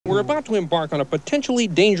We're about to embark on a potentially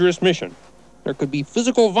dangerous mission. There could be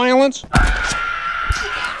physical violence.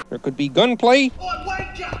 There could be gunplay.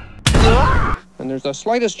 And there's the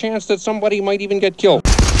slightest chance that somebody might even get killed.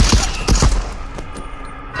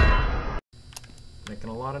 Making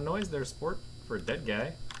a lot of noise there, sport, for a dead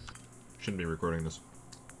guy. Shouldn't be recording this.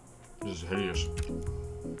 This is hideous.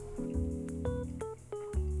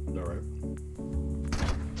 Alright.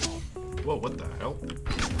 Whoa, what the hell?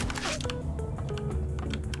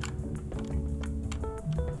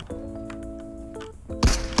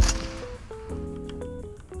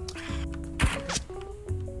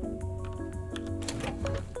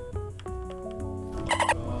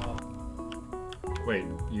 Wait,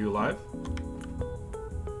 you alive?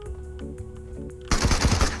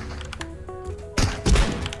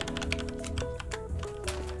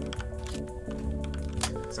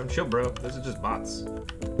 Some chill, bro. Those are just bots.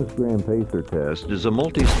 This gram pacer test is a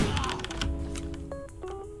multi.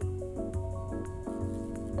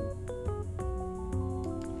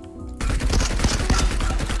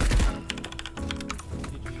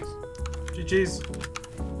 GG's.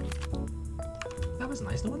 That was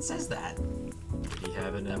nice. No one says that. Did he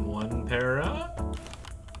have an M1 para?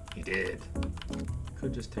 He did.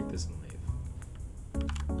 Could just take this and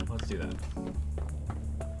leave. Let's do that.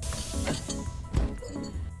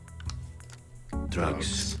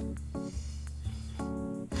 Drugs.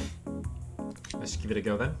 Let's give it a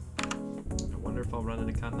go then. I wonder if I'll run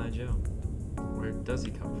into Cotton Eye Joe. Where does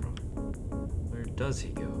he come from? Where does he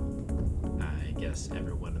go? I guess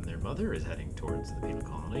everyone and their mother is heading towards the penal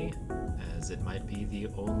colony, as it might be the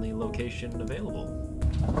only location available.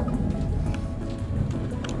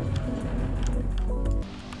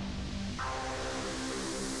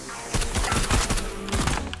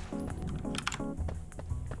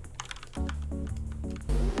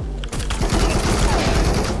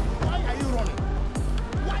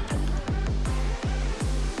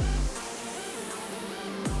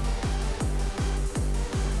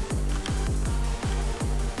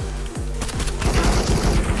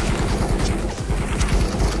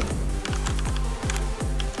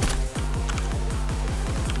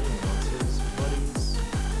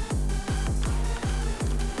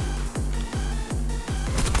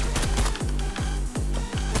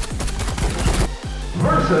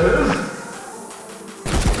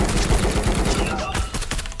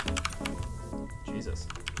 Jesus.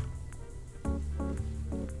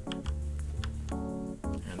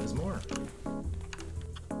 And there's more.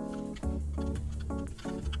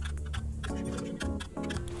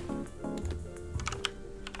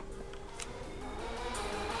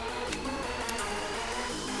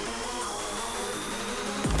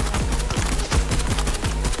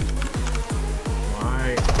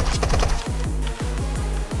 Why?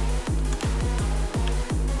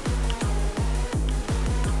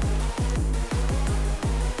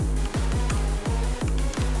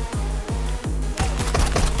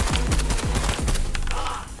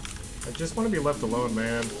 I just want to be left alone,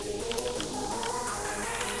 man.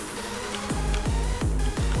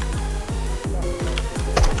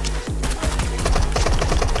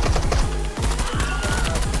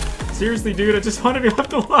 Seriously, dude, I just want to be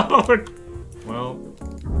left alone. Well,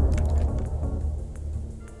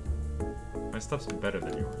 my stuff's better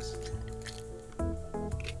than yours.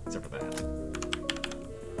 Except for that.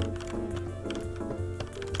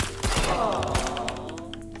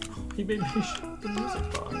 He made me shoot the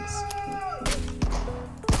music box.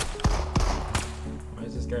 Why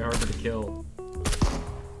is this guy harder to kill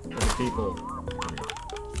than the people?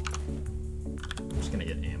 I'm just gonna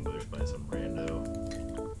get ambushed by some rando.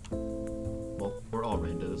 Well, we're all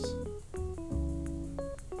randos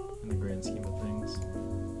in the grand scheme of things.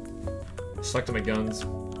 Stuck to my guns.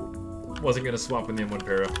 Wasn't gonna swap in the M1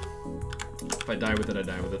 para. If I die with it, I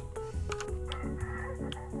die with it.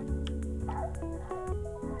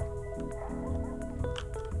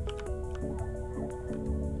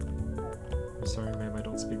 I'm sorry, ma'am, I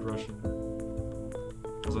don't speak Russian.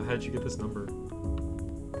 Also, how'd you get this number?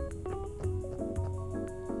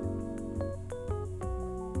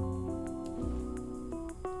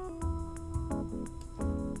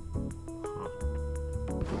 Huh.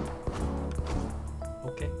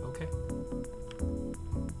 Okay, okay.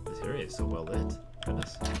 This area is so well lit.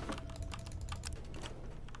 Goodness.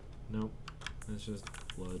 Nope. It's just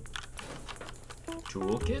blood.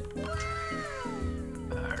 Toolkit?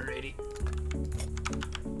 Alrighty.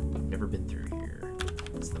 Never been through here.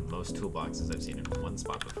 It's the most toolboxes I've seen in one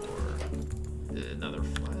spot before. Another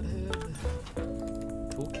flathead.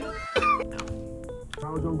 Toolkit? No.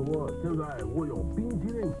 大张国，现在我有冰淇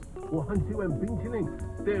淋，我很喜欢冰淇淋，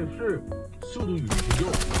但是速度与使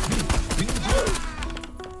用冰淇淋。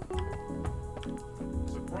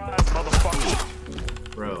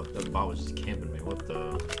bot was just camping me. What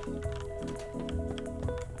the?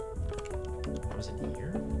 What was in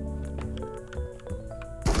here?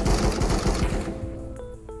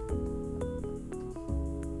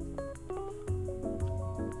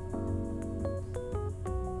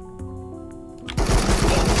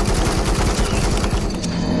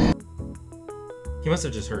 He must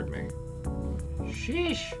have just heard me.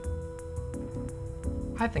 Sheesh.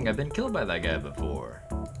 I think I've been killed by that guy before.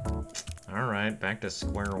 Alright, back to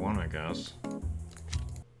square one, I guess.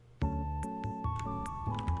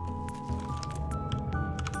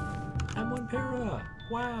 M1 Para!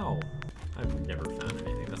 Wow! I've never found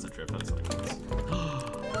anything. That's not true. I found something else.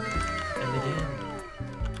 And again.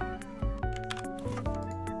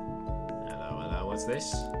 Hello, what's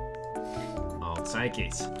this? Oh,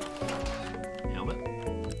 psyches. Helmet.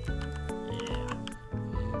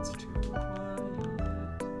 Yeah. It's too quiet.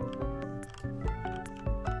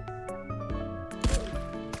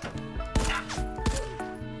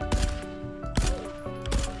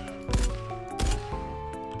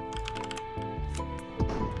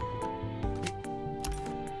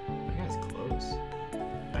 That guy's close.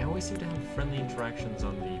 I always seem to have friendly interactions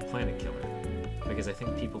on the Planet Killer because I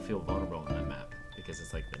think people feel vulnerable on that map because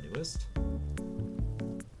it's like the newest.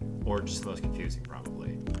 Or just the most confusing,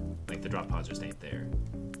 probably. Like, the drop pods just ain't there.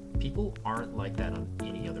 People aren't like that on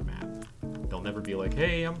any other map. They'll never be like,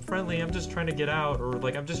 hey, I'm friendly, I'm just trying to get out, or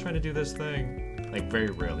like, I'm just trying to do this thing. Like,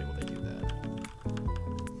 very rarely will they do that.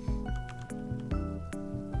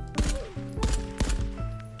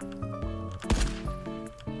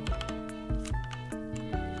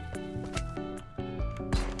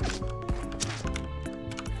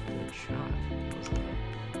 Good shot.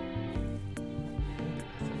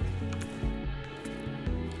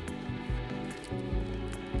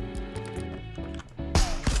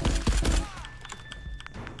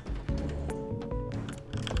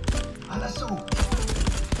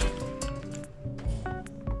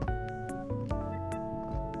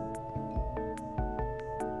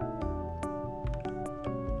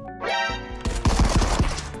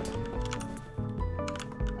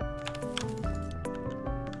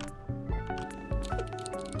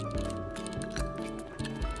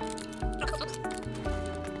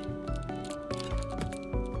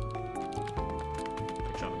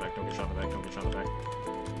 What was that? Don't get shot in the back, don't get shot in the back.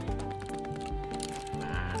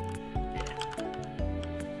 Nah.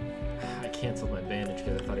 I canceled my bandage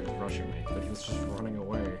because I thought he was rushing me, but he was just running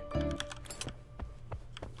away.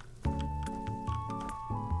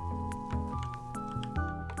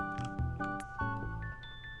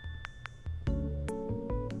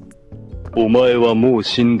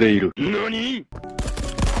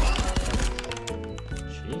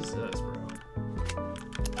 Jesus, bro.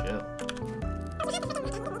 Chill.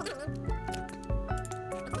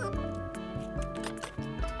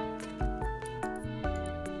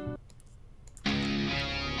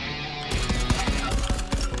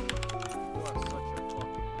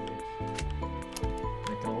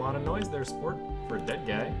 Making a lot of noise there, sport, for a dead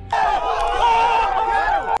guy.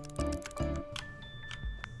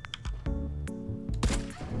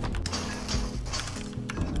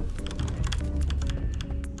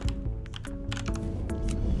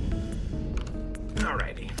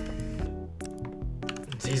 Alrighty.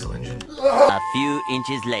 Diesel engine. A few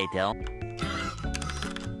inches later.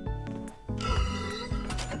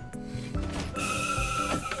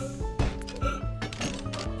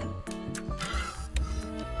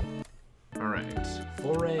 Alright.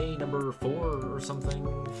 Foray number 4 or something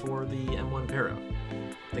for the M1 Para.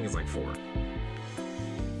 I think it's like 4.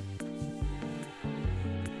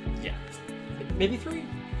 Yeah. Maybe 3?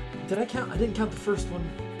 Did I count? I didn't count the first one.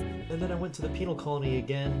 And then I went to the penal colony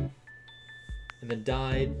again. And then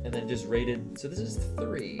died, and then just raided. So this is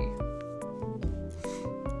 3.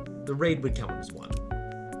 The raid would count as 1.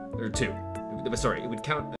 Or 2. Sorry, it would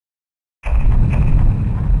count.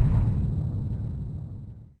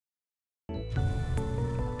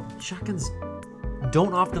 Shotguns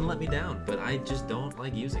don't often let me down, but I just don't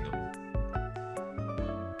like using them.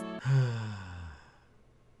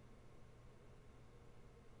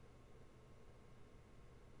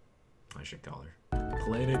 I should call her.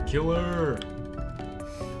 Planet Killer!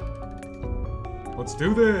 Let's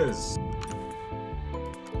do this!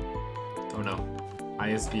 Oh no.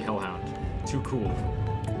 ISB Hellhound. Too cool.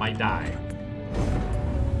 Might die.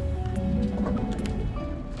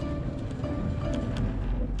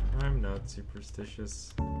 I'm not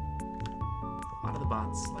superstitious. A lot of the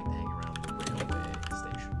bots like to hang around the railway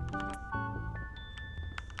station.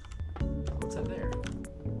 What's that there?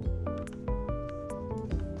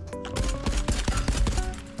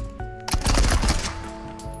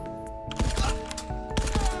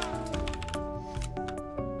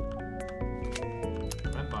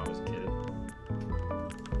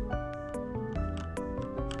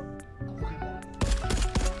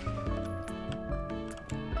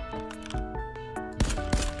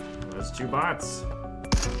 There's 2 bots.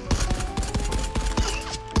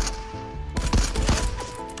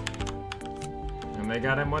 And they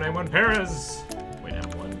got M1A1 Paras. Wait,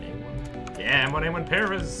 M1A1? Yeah, M1A1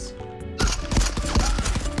 Paras.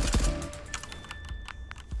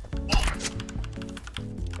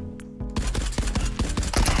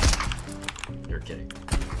 You're kidding.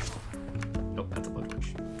 Nope, that's a bug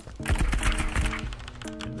push.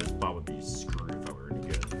 And this bot would be screwed if I were any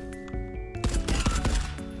good.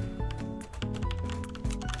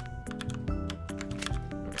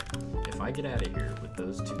 Okay, if I get out of here with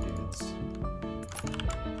those 2 dudes,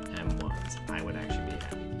 M1s, I would actually be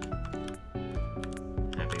happy.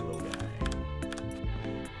 Happy little guy.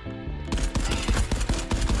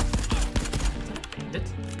 Aimed it.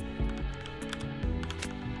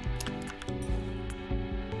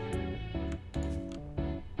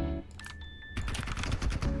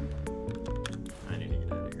 I need to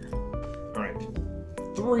get out of here. Alright.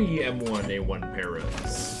 3 M1A1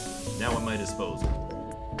 Paras. Now at my disposal.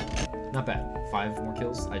 Not bad. 5 more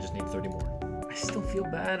kills. I just need 30 more. I still feel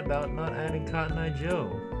bad about not adding Cotton Eye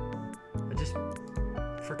Joe. I just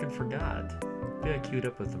freaking forgot. Maybe I queued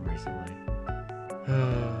up with him recently.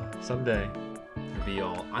 Someday. It'll be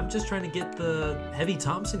all, I'm just trying to get the Heavy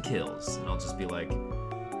Thompson kills. And I'll just be like,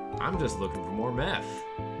 I'm just looking for more meth.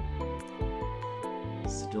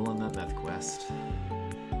 Still on that meth quest.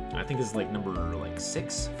 I think it's like number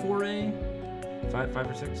 6 4A? 5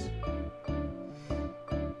 or 6?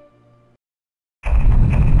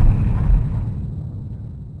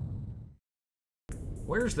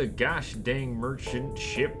 Where's the gosh dang merchant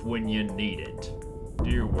ship when you need it? Do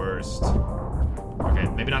your worst. Okay,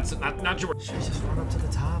 maybe not your worst. Should I just run up to the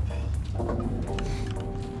top?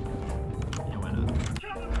 Yeah, why not?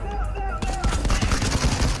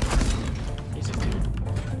 Easy, dude.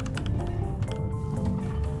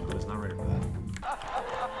 I was not ready for that.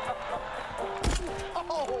 I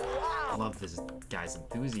love this guy's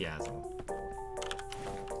enthusiasm.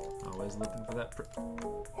 Always looking for that.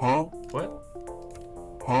 Huh? What?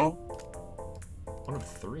 Huh? 1 of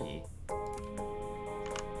 3.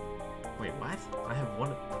 Wait, what? I have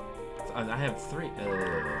 1 of... I have 3.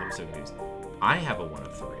 I'm so confused. I have a 1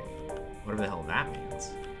 of 3. Whatever the hell that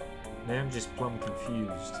means. Now I'm just plumb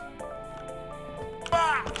confused.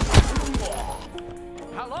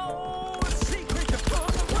 Hello, secret from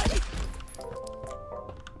the lake.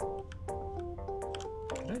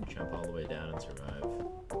 Can I jump all the way down and survive?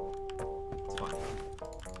 It's fine.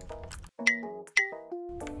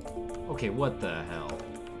 Okay, what the hell?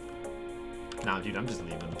 Nah, dude, I'm just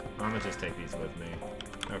leaving. I'm gonna just take these with me.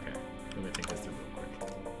 Okay, let me think this through real quick.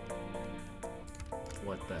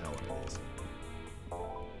 What the hell are these?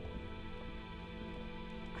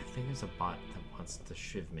 I think there's a bot that wants to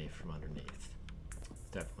shiv me from underneath.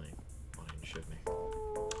 Definitely wanting to shiv me.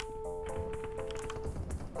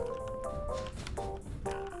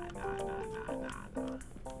 Nah.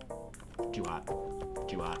 Too hot.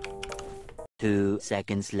 Too hot. 2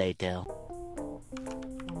 seconds later.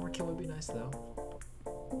 1 more kill would be nice, though.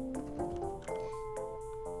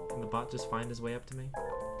 Can the bot just find his way up to me?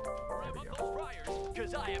 There we go.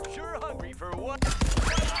 Cause I am sure hungry for one.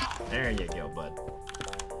 There you go, bud.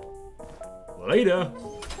 Later.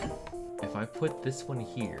 If I put this one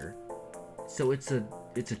here, so it's a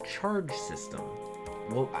charge system.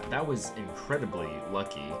 Well, that was incredibly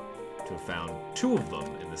lucky to have found 2 of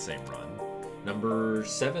them in the same run. Number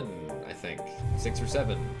 7, I think. 6 or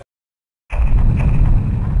 7.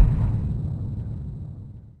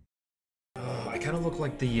 I kind of look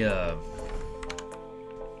like the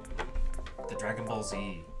Dragon Ball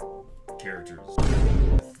Z characters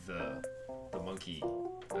with the monkey.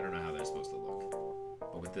 I don't know how they're supposed to look,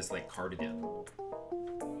 but with this like cardigan.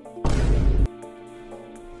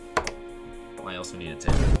 I also need a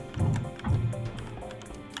tail.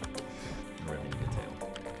 I really need a tail.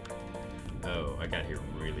 Oh, I got here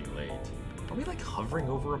really late. Are we like hovering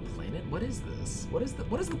over a planet? What is this? What is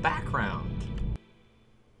the background?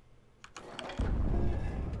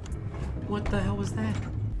 What the hell was that?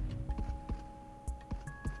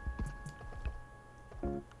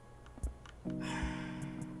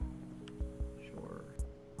 Sure.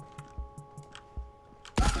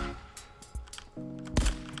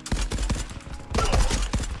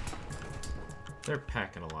 They're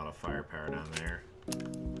packing a lot of firepower down there.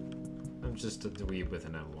 I'm just a dweeb with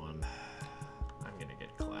an M1. I'm gonna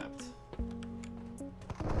get clapped.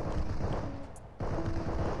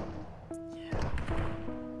 Yeah.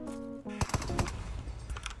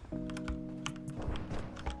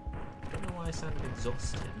 I don't know why I sounded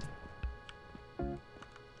exhausted.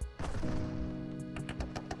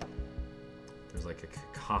 was like a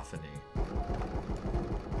cacophony.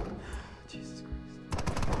 Jesus Christ.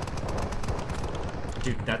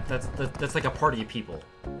 Dude, that's like a party of people.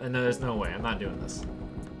 And there's no way. I'm not doing this.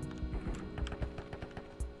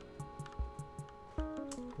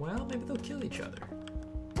 Well, maybe they'll kill each other.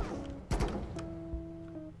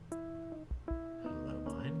 Hello,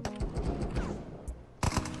 mine.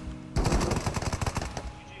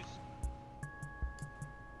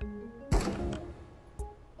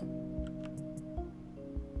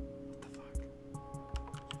 the fuck?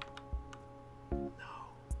 No.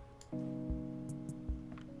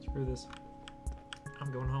 Screw this.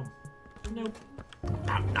 I'm going home. Nope.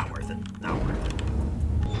 Not worth it. Not worth it.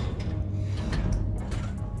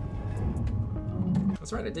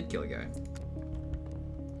 That's right, I did kill a guy.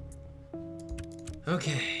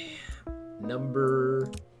 Okay. Number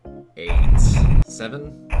 8.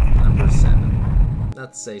 7? Number 7.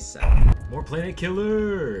 Let's say 7. More Planet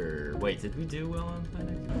Killer! Wait, did we do well on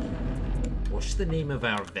Planet Killer? What's the name of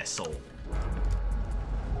our vessel?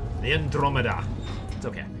 The Andromeda. It's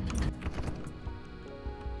okay.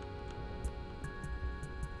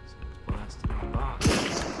 Blasted box.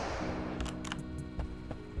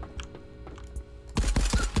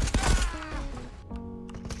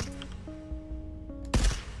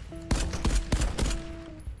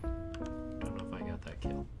 Don't know if I got that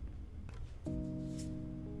kill.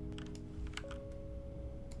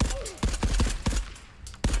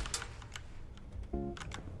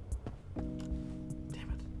 Damn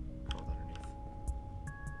it. Crawled underneath.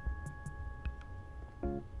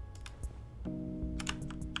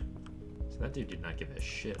 So that dude did not give a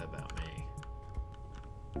shit about me.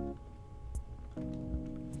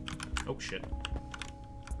 Oh shit.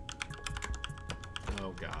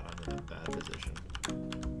 Oh god, I'm in a bad position.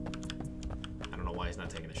 I don't know why he's not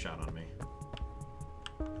taking a shot on me.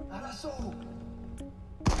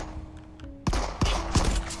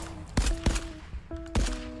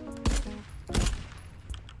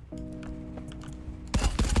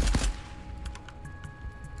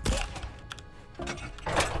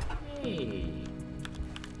 Hey.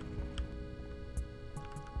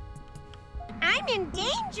 I'm in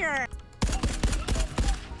danger!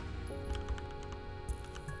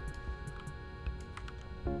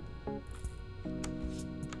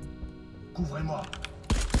 Couvrez-moi.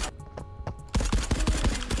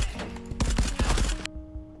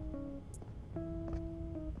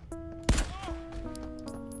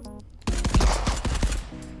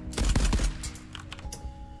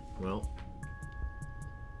 Well.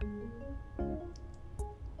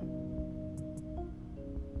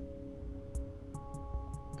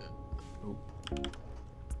 Oh.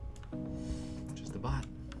 Just the bot.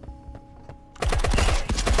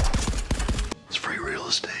 It's free real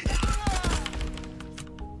estate.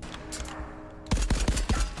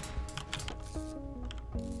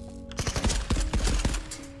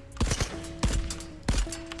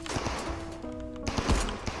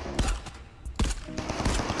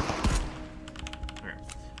 Alright.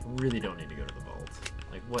 Really don't need to go to the vault.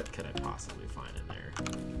 Like, what could I possibly find in there?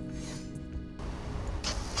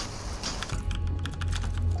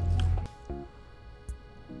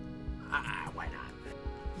 Why not?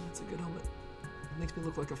 That's a good helmet. It makes me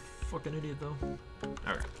look like a fucking idiot, though.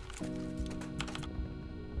 Alright.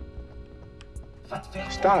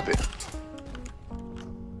 Stop it.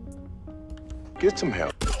 Get some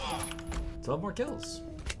help. 12 more kills.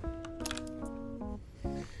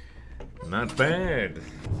 Not bad.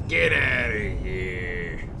 Get out of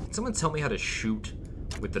here. Can someone tell me how to shoot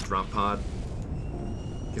with the drop pod?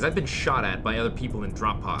 Because I've been shot at by other people in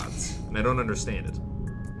drop pods, and I don't understand it.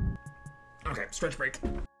 Okay, stretch break.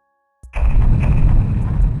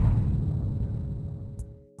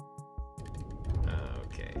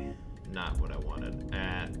 Okay, not what I wanted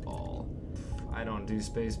at all. I don't do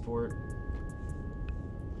spaceport.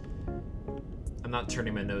 I'm not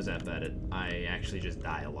turning my nose up at it. I actually just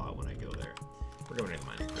die a lot when I go there. We're going to the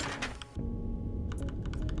mining creek.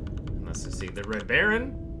 Unless I see the Red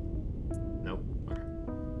Baron. Nope. Okay.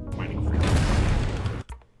 Mining creek.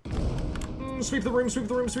 Sweep the room, sweep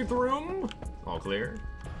the room, sweep the room. All clear.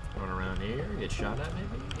 Run around here. Get shot at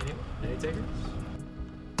maybe. Anyone? Any takers?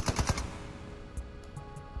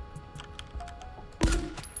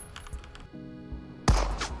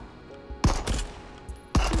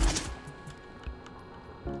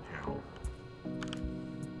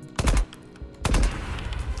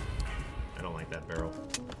 I don't like that barrel.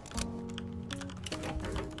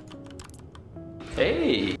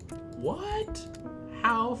 Hey! What?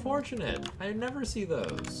 How fortunate. I never see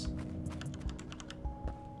those.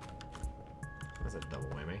 That's a double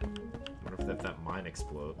whammy. I wonder if that mine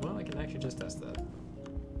explodes. Well, I can actually just test that.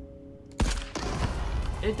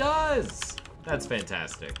 It does! That's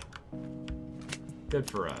fantastic. Good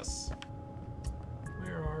for us.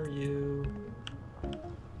 Where are you?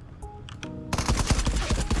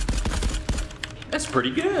 That's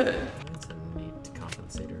pretty good. That's a neat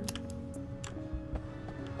compensator.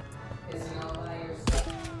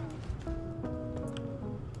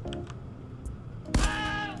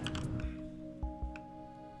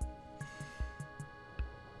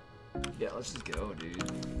 Yeah, let's just go, dude.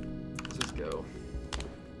 Let's just go.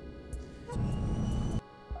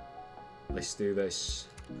 Let's do this.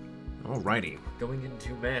 Alrighty. Going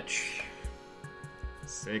into match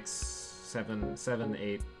 6, 7,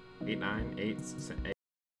 8, 9, 8, 8.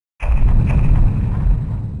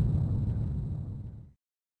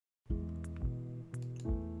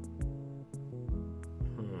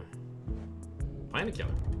 Planet Killer.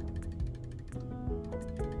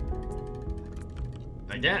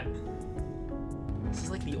 Again. This is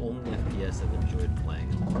like the only FPS I've enjoyed playing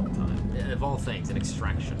in a long time. Of all things, an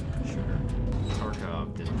extraction shooter.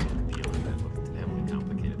 Tarkov didn't look appealing, that looked heavily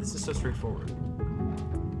complicated. This is so straightforward.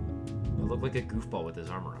 It looked like a goofball with his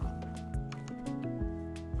armor on.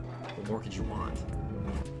 What more could you want?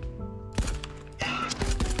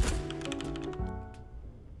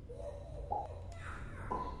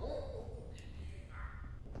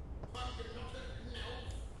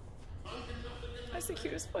 That's the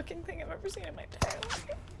cutest fucking thing I've ever seen in my entire life.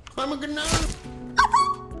 I'm a good night.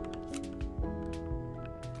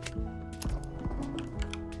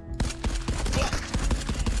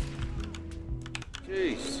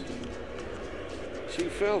 Jeez. She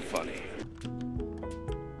felt funny.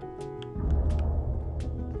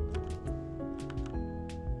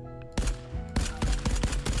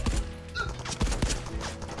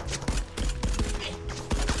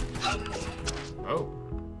 Oh.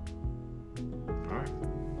 Alright.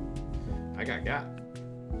 I got.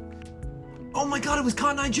 Oh my god, it was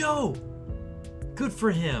Cotton Eye Joe! Good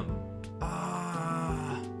for him.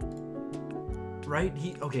 Right?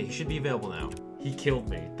 Okay, he should be available now. He killed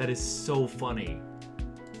me. That is so funny.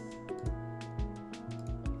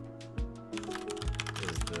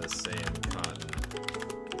 Is the same Cotton.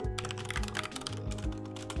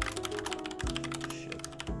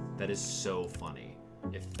 Shit. That is so funny.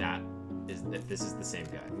 If this is the same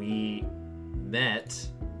guy. We met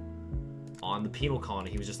on the penal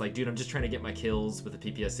colony. He was just like, dude, I'm just trying to get my kills with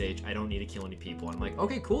the PPSH. I don't need to kill any people. And I'm like,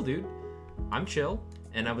 okay, cool, dude. I'm chill.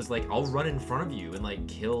 And I was like, I'll run in front of you and like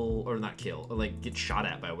kill, or not kill, or like get shot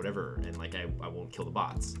at by whatever. And like, I won't kill the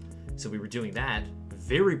bots. So we were doing that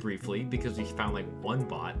very briefly because we found like one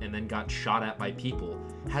bot and then got shot at by people.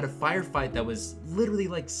 Had a firefight that was literally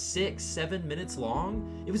like 6-7 minutes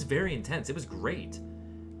long. It was very intense. It was great.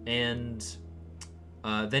 And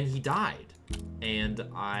then he died. And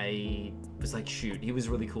I was like, shoot, he was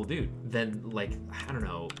a really cool dude. Then like, I don't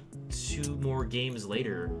know, 2 more games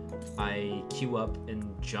later, I queue up and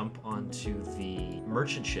jump onto the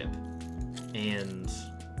merchant ship. And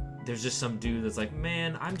there's just some dude that's like,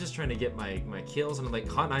 man, I'm just trying to get my kills. And I'm like,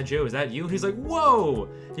 Cotton Eye Joe, is that you? And he's like, whoa!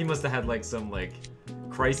 He must have had like some like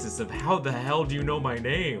crisis of how the hell do you know my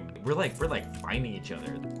name? We're like finding each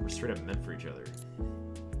other. We're straight up meant for each other.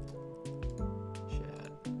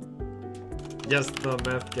 Chat. Yes, the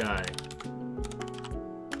meth guy.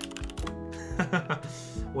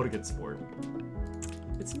 What a good sport.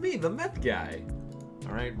 It's me, the meth guy.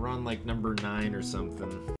 All right, we're on like number 9 or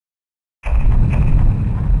something.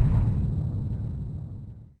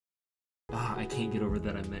 I can't get over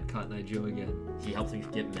that I met Cotton Eye Joe again. He helped me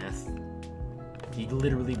get meth. He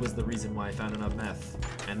literally was the reason why I found enough meth.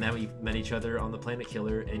 And now we met each other on the Planet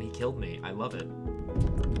Killer and he killed me. I love it.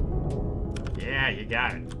 Yeah, you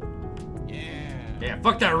got it. Yeah. Yeah,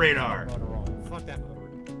 fuck that radar. Fuck that motor.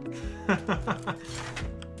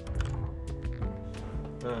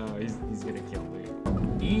 Oh, he's gonna kill me.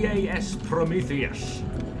 EAS Prometheus.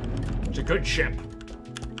 It's a good ship.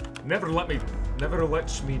 Never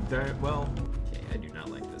lets me down. Well, okay, I do not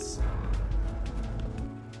like this.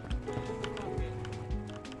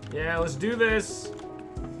 Yeah, let's do this.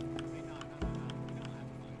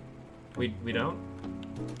 We don't?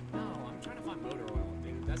 No, I'm trying to find motor oil,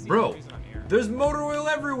 dude. That's the Bro, only reason I'm here. there's motor oil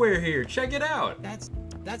everywhere here. Check it out.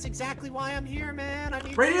 That's exactly why I'm here, man. I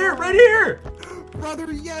need Right more. here, right here.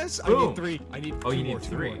 Brother, yes. Boom. I need 3. I need Oh, you two need more, 2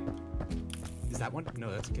 3. more. Is that one?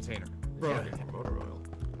 No, that's a container. Bro, Yeah, motor oil.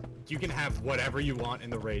 you can have whatever you want in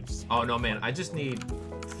the rage. Oh no, man! I just need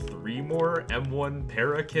 3 more M1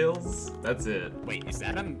 para kills. That's it. Wait, is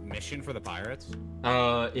that a mission for the pirates?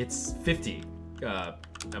 It's 50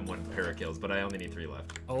 M1 para kills, but I only need 3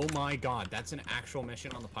 left. Oh my god, that's an actual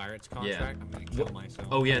mission on the Pirates contract? Yeah. I'm gonna kill myself.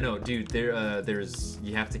 Oh yeah, no, dude, there's,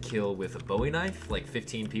 you have to kill with a Bowie knife, like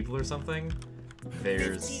 15 people or something.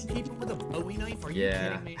 There's 15 people with a Bowie knife? Are you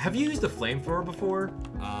kidding me? Have you used a flamethrower before?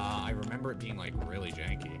 I remember it being like really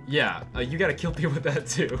janky. Yeah, you gotta kill people with that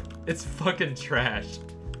too. It's fucking trash.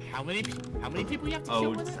 How many people you have to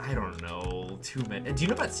kill with it? I don't know. Too many. Do you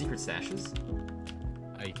know about secret stashes?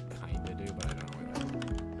 I kinda do, but I don't know where they are.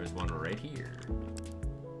 There's one right here.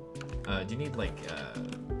 Do you need like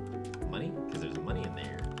money? Because there's money in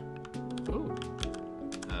there. Ooh.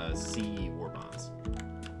 C war bonds.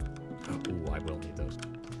 Ooh, I will need those.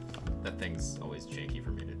 That thing's always janky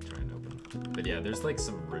for me to try and open. But yeah, there's like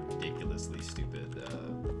some ridiculously stupid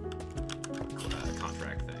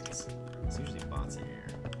contract things. It's usually bots in here.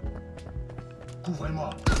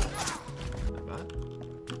 Not bad.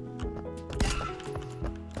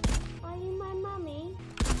 Are you my mommy?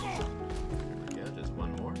 There we go, just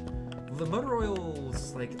one more. Well, the motor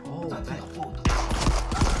oil's like all back.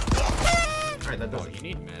 Alright, that does. Oh, you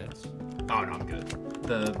need meds. Oh no, I'm good.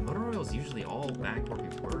 The motor oil's usually all back where we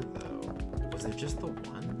were though. Was there just the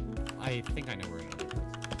one? I think I know where it is.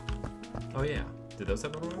 Oh yeah. Did those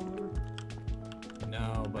have motor oil?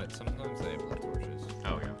 No, but sometimes they have blowtorches.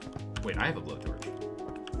 Oh yeah. Wait, I have a blowtorch.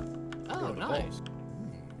 Oh, nice.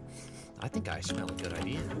 I think I smell a good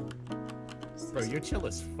idea. Bro, you're chill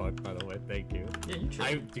as fuck, by the way. Thank you. Yeah, you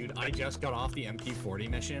chill. Dude, I just got off the MP40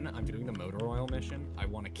 mission. I'm doing the motor oil mission. I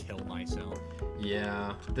want to kill myself.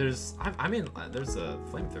 Yeah, there's. There's a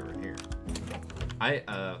flamethrower here.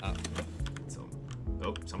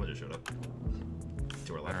 Oh, someone just showed up.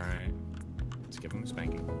 To our left. All right. Let's give him a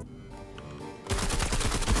spanking.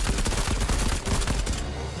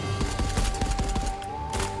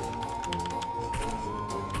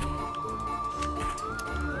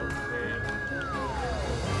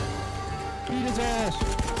 Beat his ass!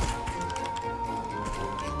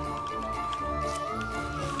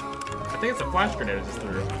 I think it's a flash grenade I just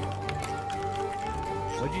threw.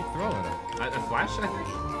 What'd you throw at him? A flash, I think?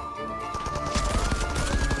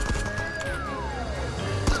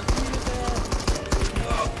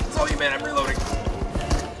 Oh, it's all you, man. I'm reloading.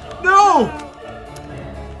 No!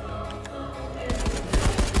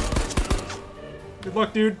 Good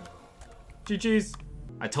luck, dude. GG's.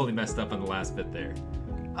 I totally messed up on the last bit there.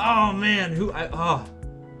 Oh, man. Oh,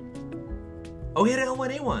 he had an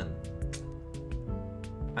L1A1.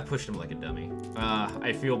 I pushed him like a dummy.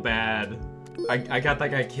 I feel bad. I got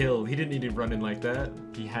that guy killed. He didn't need to run in like that.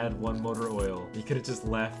 He had one motor oil. He could have just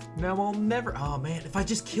left. Now I'll never. Oh man, if I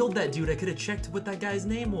just killed that dude, I could have checked what that guy's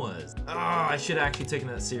name was. Oh, I should have actually taken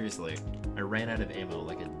that seriously. I ran out of ammo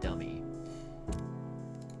like a dummy.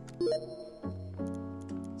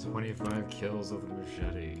 25 kills with a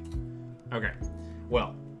machete. Okay,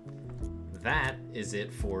 well, that is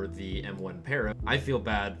it for the M1 para. I feel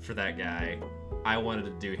bad for that guy. I wanted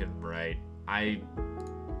to do him right. I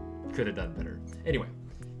could have done better. Anyway,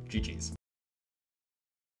 GG's.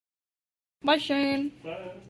 Bye, Shane. Bye.